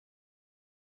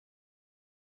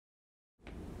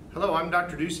Hello, I'm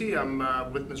Dr. Ducey.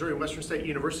 I'm with Missouri Western State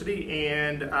University,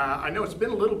 and I know it's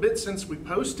been a little bit since we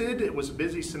posted. It was a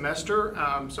busy semester,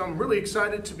 so I'm really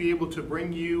excited to be able to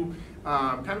bring you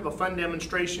kind of a fun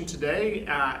demonstration today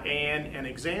and an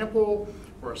example,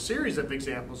 or a series of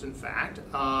examples in fact,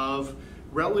 of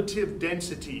relative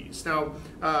densities. Now,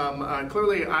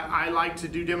 clearly I like to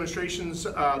do demonstrations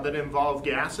that involve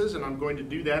gases, and I'm going to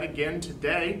do that again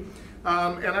today.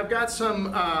 And I've got some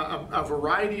a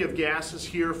variety of gases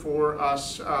here for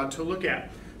us to look at.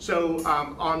 So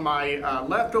on my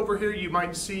left over here, you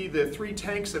might see the 3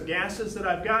 tanks of gases that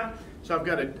I've got. So I've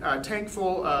got a tank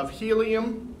full of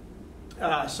helium,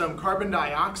 some carbon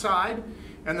dioxide,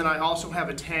 and then I also have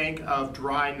a tank of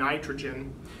dry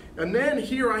nitrogen. And then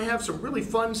here I have some really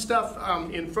fun stuff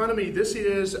in front of me. This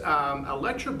is a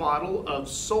lecture bottle of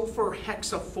sulfur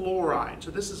hexafluoride. So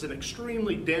this is an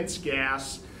extremely dense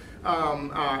gas.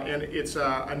 And it's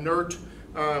an inert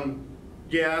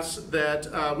gas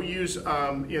that we use in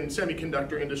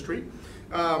semiconductor industry.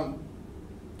 So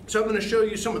I'm going to show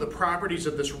you some of the properties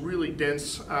of this really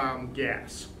dense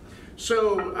gas.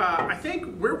 So I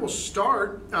think where we'll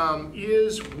start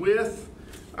is with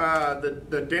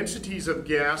the densities of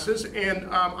gases, and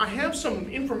I have some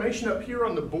information up here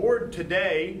on the board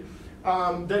today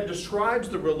that describes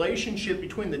the relationship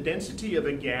between the density of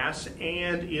a gas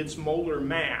and its molar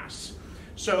mass.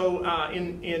 So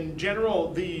in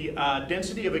general, the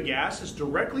density of a gas is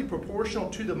directly proportional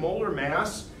to the molar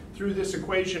mass through this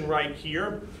equation right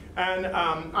here. And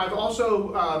I've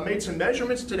also made some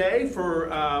measurements today for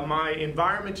my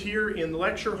environment here in the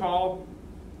lecture hall.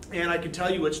 And I can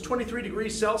tell you it's 23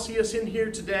 degrees Celsius in here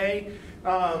today,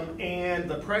 and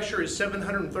the pressure is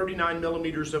 739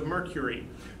 millimeters of mercury.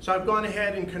 So I've gone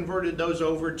ahead and converted those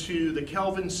over to the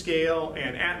Kelvin scale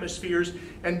and atmospheres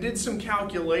and did some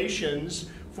calculations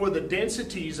for the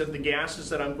densities of the gases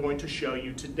that I'm going to show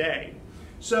you today.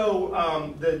 So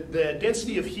the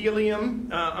density of helium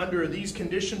under these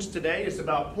conditions today is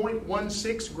about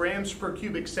 0.16 grams per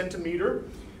cubic centimeter.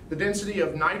 The density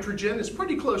of nitrogen is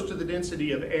pretty close to the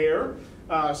density of air,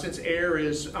 since air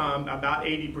is about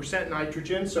 80%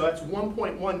 nitrogen, so that's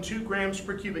 1.12 grams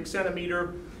per cubic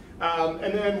centimeter.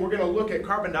 And then we're going to look at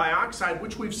carbon dioxide,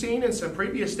 which we've seen in some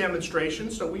previous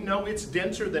demonstrations, so we know it's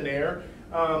denser than air,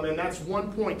 and that's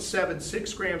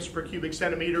 1.76 grams per cubic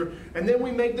centimeter. And then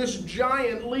we make this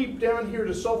giant leap down here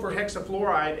to sulfur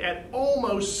hexafluoride at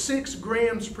almost 6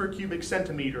 grams per cubic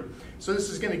centimeter. So this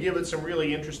is going to give it some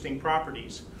really interesting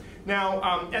properties.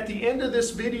 Now, at the end of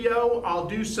this video, I'll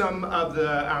do some of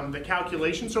the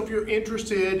calculations. So if you're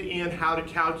interested in how to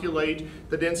calculate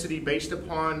the density based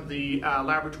upon the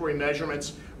laboratory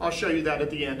measurements, I'll show you that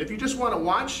at the end. If you just want to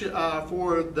watch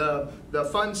for the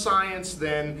fun science,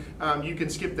 then you can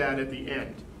skip that at the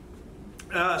end.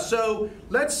 So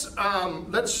let's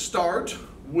start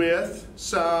with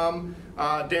some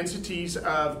densities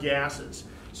of gases.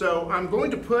 So I'm going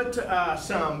to put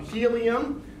some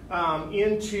helium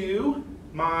into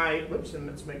my, whoops, and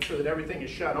let's make sure that everything is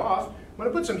shut off. I'm going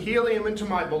to put some helium into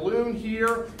my balloon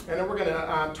here, and then we're going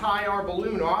to tie our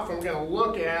balloon off, and we're going to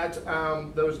look at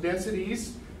those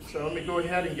densities. So let me go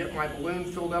ahead and get my balloon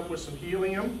filled up with some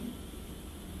helium.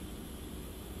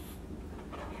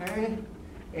 Okay,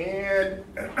 and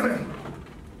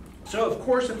so of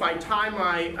course if I tie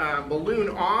my balloon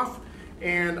off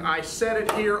and I set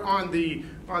it here on the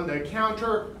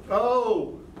counter,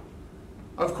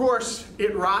 of course,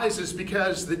 it rises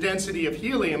because the density of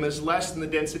helium is less than the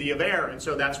density of air, and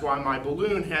so that's why my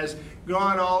balloon has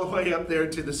gone all the way up there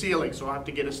to the ceiling. So I'll have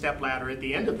to get a stepladder at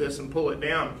the end of this and pull it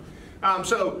down.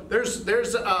 So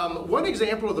there's one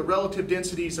example of the relative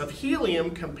densities of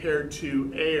helium compared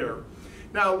to air.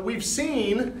 Now we've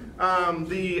seen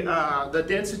the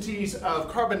densities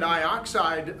of carbon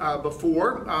dioxide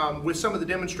before with some of the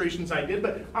demonstrations I did,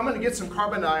 but I'm going to get some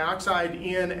carbon dioxide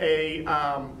in a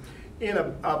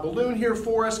balloon here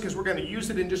for us because we're going to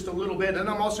use it in just a little bit, and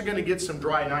I'm also going to get some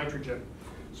dry nitrogen.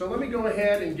 So let me go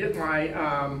ahead and get my,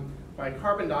 my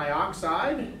carbon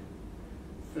dioxide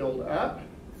filled up.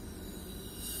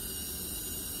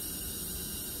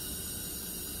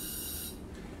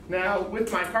 Now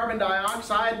with my carbon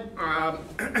dioxide,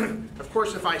 of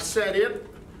course if I set it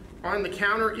on the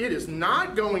counter, it is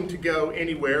not going to go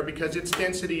anywhere because its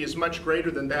density is much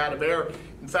greater than that of air.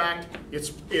 In fact,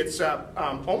 it's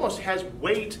almost has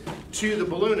weight to the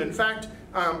balloon. In fact,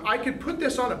 I could put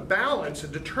this on a balance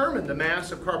and determine the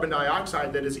mass of carbon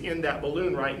dioxide that is in that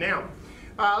balloon right now.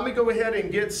 Let me go ahead and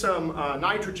get some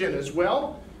nitrogen as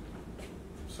well.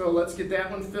 So let's get that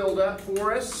one filled up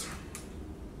for us.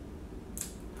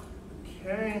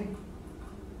 Okay.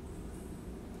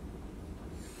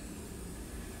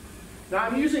 Now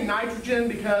I'm using nitrogen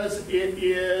because it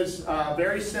is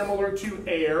very similar to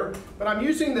air, but I'm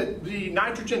using the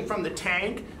nitrogen from the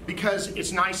tank because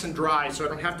it's nice and dry, so I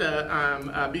don't have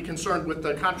to be concerned with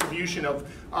the contribution of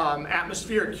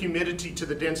atmospheric humidity to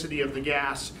the density of the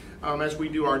gas as we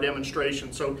do our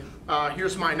demonstration. So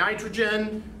here's my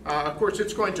nitrogen. Of course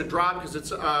it's going to drop because it's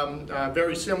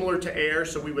very similar to air,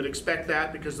 so we would expect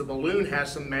that because the balloon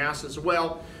has some mass as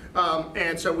well.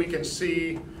 And so we can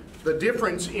see the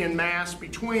difference in mass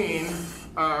between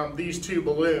these two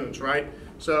balloons, right?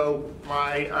 So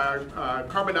my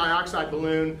carbon dioxide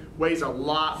balloon weighs a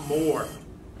lot more.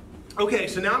 Okay,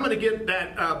 so now I'm going to get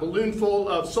that balloon full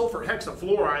of sulfur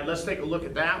hexafluoride. Let's take a look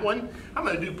at that one. I'm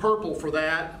going to do purple for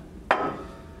that.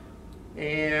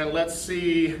 And let's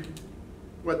see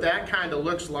what that kind of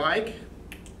looks like.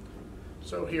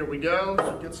 So here we go.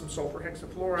 So get some sulfur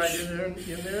hexafluoride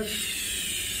in there.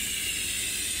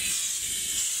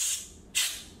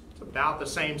 It's about the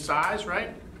same size,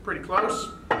 right? Pretty close.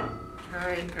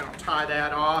 Okay, and I'll tie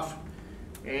that off.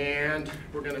 And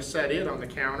we're going to set it on the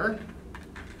counter.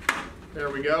 There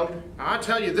we go. I'll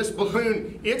tell you, this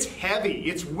balloon, it's heavy.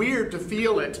 It's weird to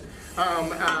feel it,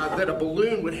 that a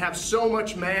balloon would have so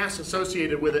much mass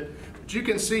associated with it. But you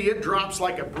can see it drops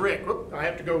like a brick. Whoop, I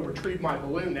have to go retrieve my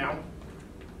balloon now.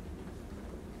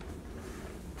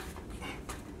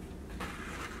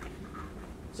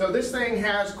 So this thing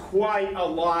has quite a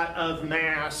lot of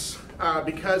mass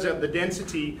because of the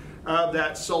density of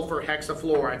that sulfur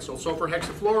hexafluoride. So sulfur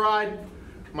hexafluoride,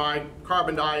 my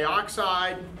carbon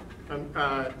dioxide,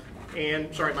 my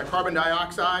carbon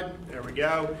dioxide, there we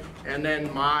go, and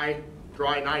then my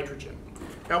dry nitrogen.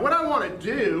 Now what I want to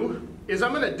do is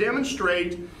I'm going to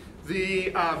demonstrate the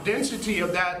density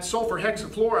of that sulfur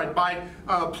hexafluoride by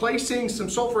placing some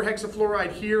sulfur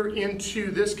hexafluoride here into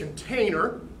this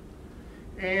container,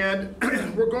 and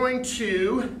we're going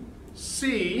to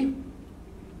see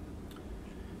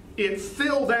it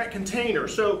fill that container.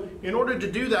 So in order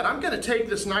to do that, I'm going to take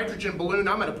this nitrogen balloon,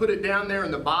 I'm going to put it down there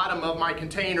in the bottom of my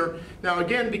container. Now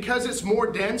again, because it's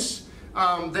more dense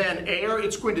than air,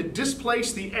 it's going to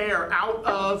displace the air out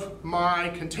of my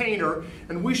container,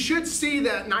 and we should see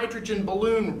that nitrogen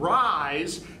balloon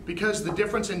rise because the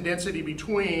difference in density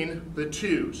between the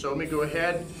two. So let me go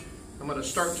ahead, I'm going to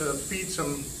start to feed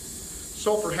some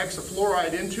sulfur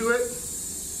hexafluoride into it.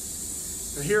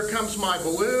 And here comes my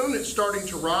balloon. It's starting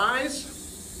to rise.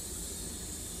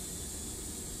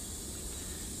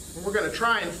 And we're going to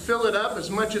try and fill it up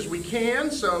as much as we can.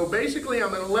 So basically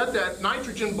I'm going to let that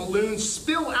nitrogen balloon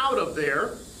spill out of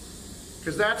there,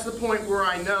 because that's the point where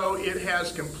I know it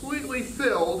has completely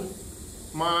filled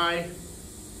my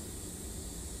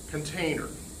container.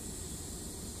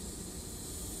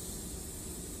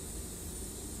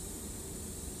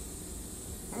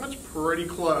 Well, that's pretty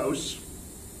close.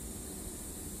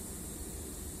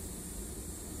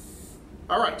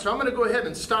 All right, so I'm going to go ahead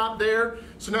and stop there.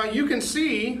 So now you can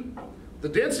see the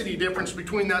density difference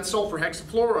between that sulfur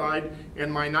hexafluoride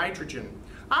and my nitrogen.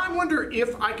 I wonder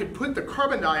if I could put the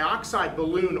carbon dioxide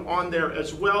balloon on there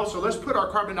as well. So let's put our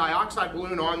carbon dioxide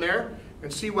balloon on there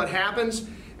and see what happens.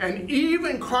 And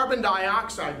even carbon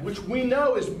dioxide, which we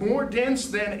know is more dense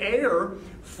than air,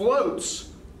 floats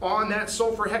on that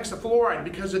sulfur hexafluoride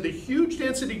because of the huge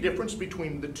density difference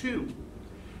between the two.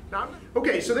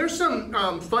 Okay, so there's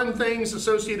some fun things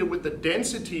associated with the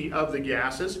density of the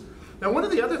gases. Now, one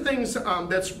of the other things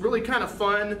that's really kind of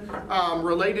fun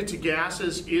related to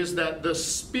gases is that the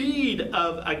speed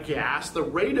of a gas, the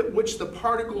rate at which the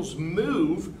particles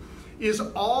move, is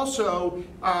also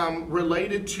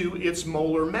related to its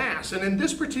molar mass. And in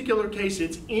this particular case,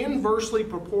 it's inversely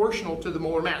proportional to the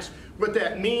molar mass. What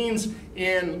that means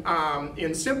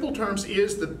in simple terms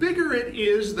is the bigger it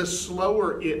is, the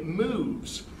slower it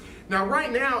moves. Now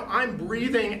right now I'm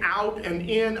breathing out and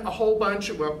in a whole bunch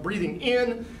of, well, breathing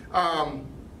in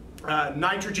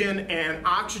nitrogen and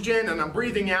oxygen, and I'm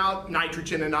breathing out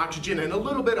nitrogen and oxygen and a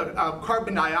little bit of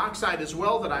carbon dioxide as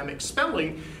well that I'm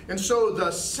expelling. And so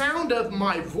the sound of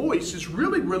my voice is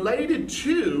really related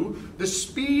to the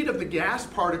speed of the gas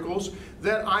particles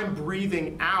that I'm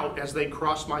breathing out as they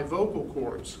cross my vocal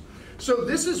cords. So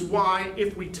this is why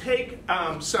if we take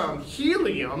some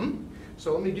helium,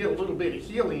 so let me get a little bit of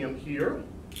helium here,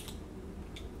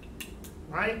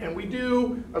 right? And we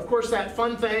do, of course, that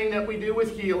fun thing that we do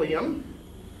with helium,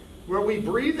 where we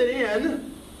breathe it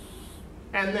in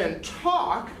and then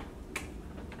talk.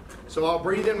 So I'll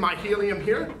breathe in my helium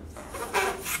here,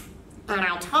 and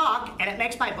I'll talk, and it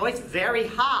makes my voice very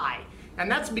high. And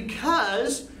that's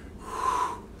because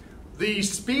the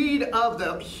speed of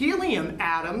the helium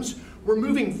atoms were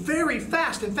moving very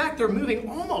fast. In fact, they're moving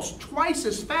almost twice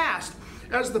as fast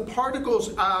as the particles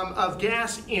of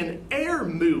gas in air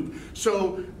move.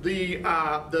 So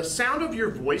the sound of your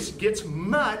voice gets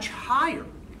much higher.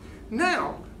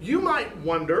 Now, you might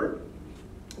wonder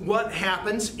what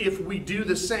happens if we do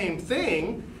the same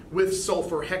thing with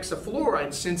sulfur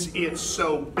hexafluoride since it's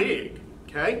so big,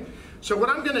 okay? So what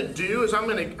I'm going to do is I'm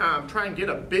going to try and get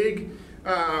a big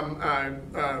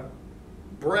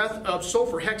breath of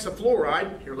sulfur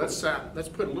hexafluoride. Here, let's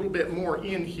put a little bit more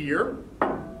in here,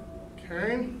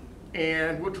 okay?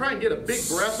 And we'll try and get a big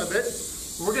breath of it.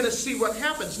 We're going to see what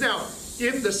happens. Now,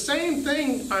 if the same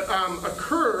thing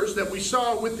occurs that we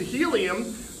saw with the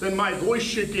helium, then my voice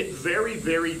should get very,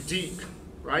 very deep,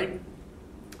 right?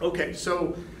 Okay,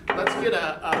 so let's get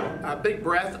a big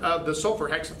breath of the sulfur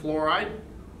hexafluoride,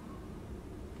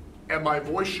 and my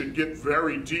voice should get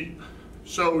very deep.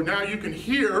 So now you can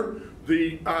hear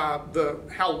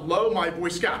how low my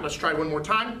voice got. Let's try one more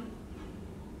time.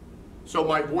 So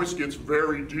my voice gets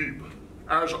very deep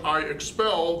as I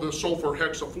expel the sulfur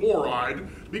hexafluoride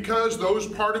because those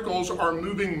particles are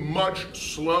moving much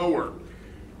slower.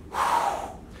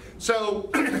 So,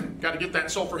 got to get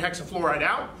that sulfur hexafluoride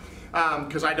out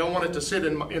because I don't want it to sit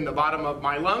in the bottom of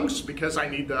my lungs because I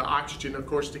need the oxygen, of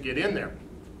course, to get in there.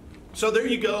 So there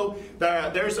you go.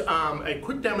 There's a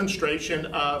quick demonstration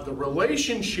of the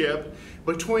relationship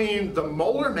between the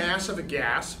molar mass of a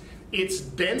gas, its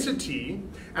density,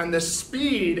 and the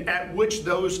speed at which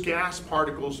those gas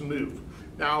particles move.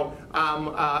 Now,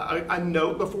 a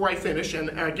note before I finish, and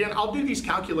again, I'll do these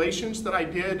calculations that I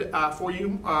did for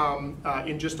you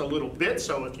in just a little bit,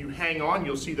 so if you hang on,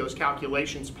 you'll see those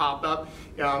calculations pop up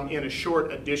in a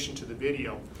short addition to the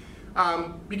video.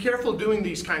 Be careful doing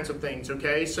these kinds of things,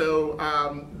 okay? So,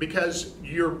 because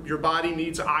your body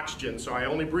needs oxygen, so I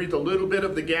only breathed a little bit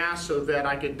of the gas so that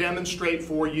I could demonstrate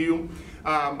for you,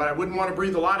 but I wouldn't want to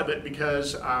breathe a lot of it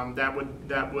because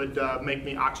that would make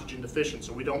me oxygen deficient,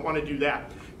 so we don't want to do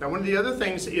that. Now, one of the other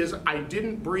things is I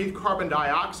didn't breathe carbon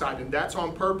dioxide, and that's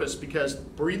on purpose because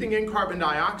breathing in carbon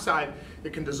dioxide,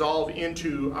 it can dissolve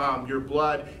into your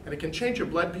blood, and it can change your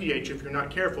blood pH if you're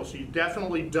not careful. So you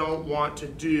definitely don't want to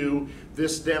do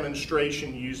this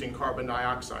demonstration using carbon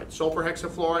dioxide. Sulfur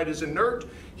hexafluoride is inert,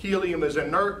 helium is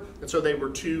inert, and so they were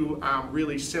two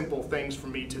really simple things for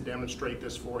me to demonstrate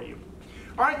this for you.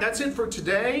 All right, that's it for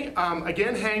today.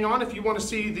 Again, hang on if you want to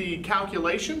see the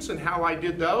calculations and how I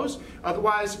did those.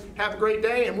 Otherwise, have a great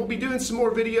day, and we'll be doing some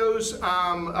more videos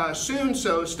soon,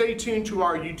 so stay tuned to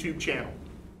our YouTube channel.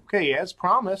 Okay, as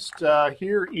promised,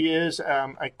 here is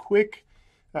a quick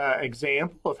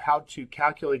example of how to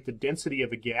calculate the density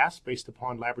of a gas based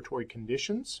upon laboratory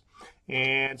conditions.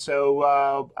 And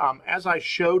so, as I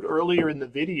showed earlier in the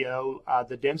video,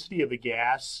 the density of a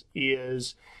gas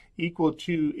is equal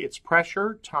to its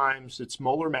pressure times its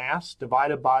molar mass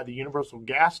divided by the universal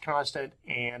gas constant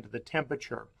and the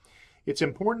temperature. It's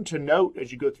important to note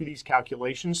as you go through these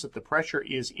calculations that the pressure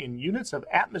is in units of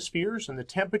atmospheres and the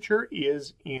temperature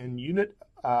is in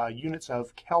units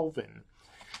of Kelvin.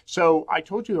 So I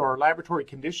told you our laboratory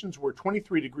conditions were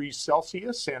 23 degrees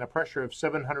Celsius and a pressure of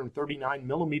 739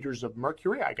 millimeters of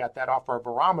mercury. I got that off our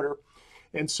barometer.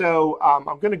 And so I'm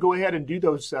going to go ahead and do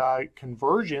those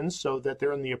conversions so that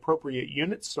they're in the appropriate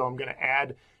units. So I'm going to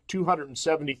add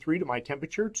 273 to my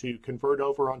temperature to convert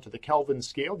over onto the Kelvin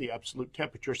scale, the absolute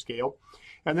temperature scale.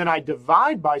 And then I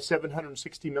divide by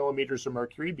 760 millimeters of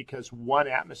mercury because 1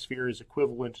 atmosphere is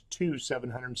equivalent to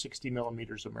 760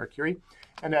 millimeters of mercury.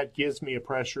 And that gives me a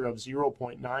pressure of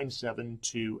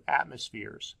 0.972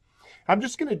 atmospheres. I'm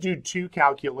just going to do two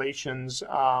calculations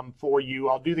for you.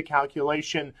 I'll do the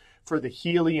calculation for the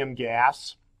helium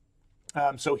gas.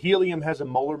 So helium has a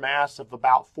molar mass of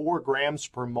about 4 grams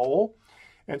per mole.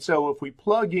 And so if we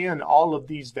plug in all of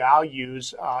these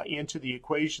values into the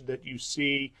equation that you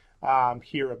see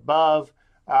here above,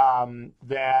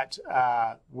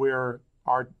 where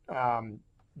our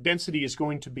density is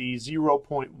going to be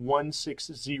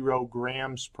 0.160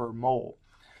 grams per mole.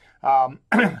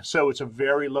 So it's a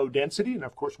very low density, and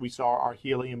of course we saw our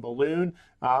helium balloon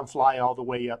fly all the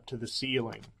way up to the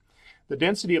ceiling. The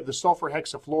density of the sulfur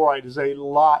hexafluoride is a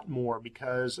lot more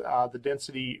because the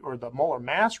density, or the molar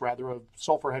mass rather, of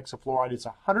sulfur hexafluoride is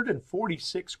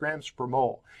 146 grams per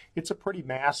mole. It's a pretty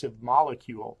massive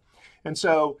molecule. And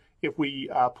so if we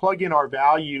plug in our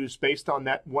values based on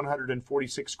that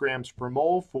 146 grams per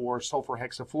mole for sulfur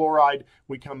hexafluoride,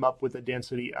 we come up with a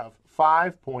density of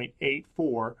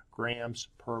 5.84 grams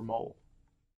per mole.